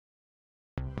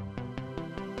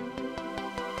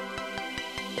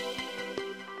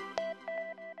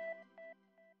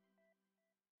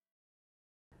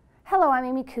Hello, I'm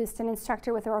Amy Kust, an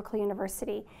instructor with Oracle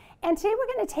University, and today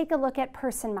we're going to take a look at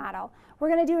Person Model. We're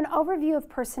going to do an overview of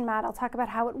Person Model, talk about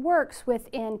how it works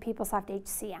within Peoplesoft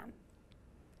HCM.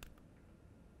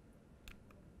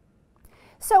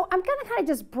 So I'm going to kind of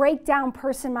just break down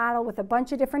Person Model with a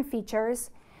bunch of different features.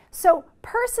 So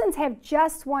persons have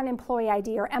just one employee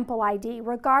ID or EMPL ID,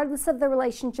 regardless of the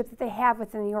relationship that they have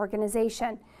within the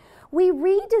organization. We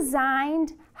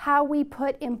redesigned how we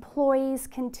put employees,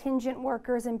 contingent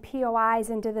workers, and POIs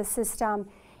into the system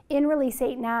in Release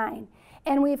 8.9.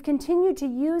 And we've continued to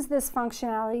use this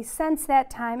functionality since that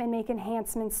time and make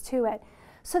enhancements to it.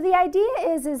 So the idea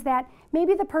is that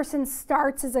maybe the person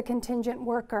starts as a contingent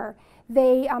worker.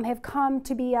 They have come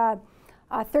to be a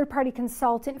third-party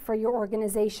consultant for your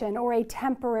organization or a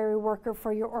temporary worker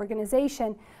for your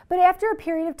organization. But after a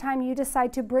period of time, you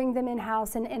decide to bring them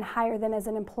in-house and hire them as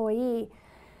an employee.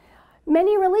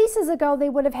 Many releases ago, they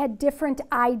would have had different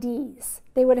IDs.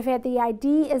 They would have had the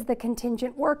ID as the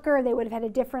contingent worker. They would have had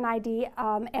a different ID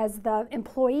as the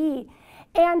employee.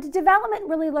 And development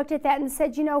really looked at that and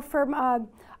said, you know, from a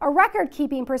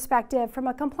record-keeping perspective, from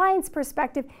a compliance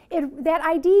perspective, that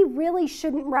ID really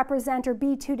shouldn't represent or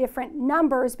be two different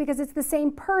numbers because it's the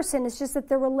same person. It's just that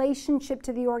the relationship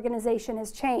to the organization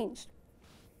has changed.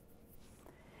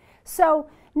 So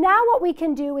now what we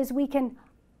can do is we can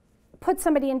put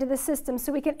somebody into the system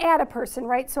so we can add a person,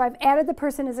 right? So I've added the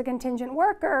person as a contingent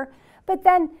worker, but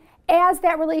then as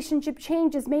that relationship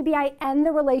changes, maybe I end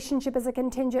the relationship as a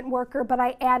contingent worker, but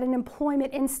I add an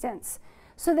employment instance.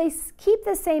 So they keep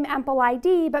the same EMPL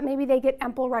ID, but maybe they get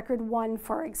EMPL Record 1,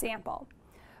 for example.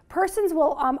 Persons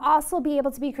will also be able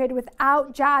to be created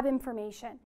without job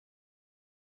information.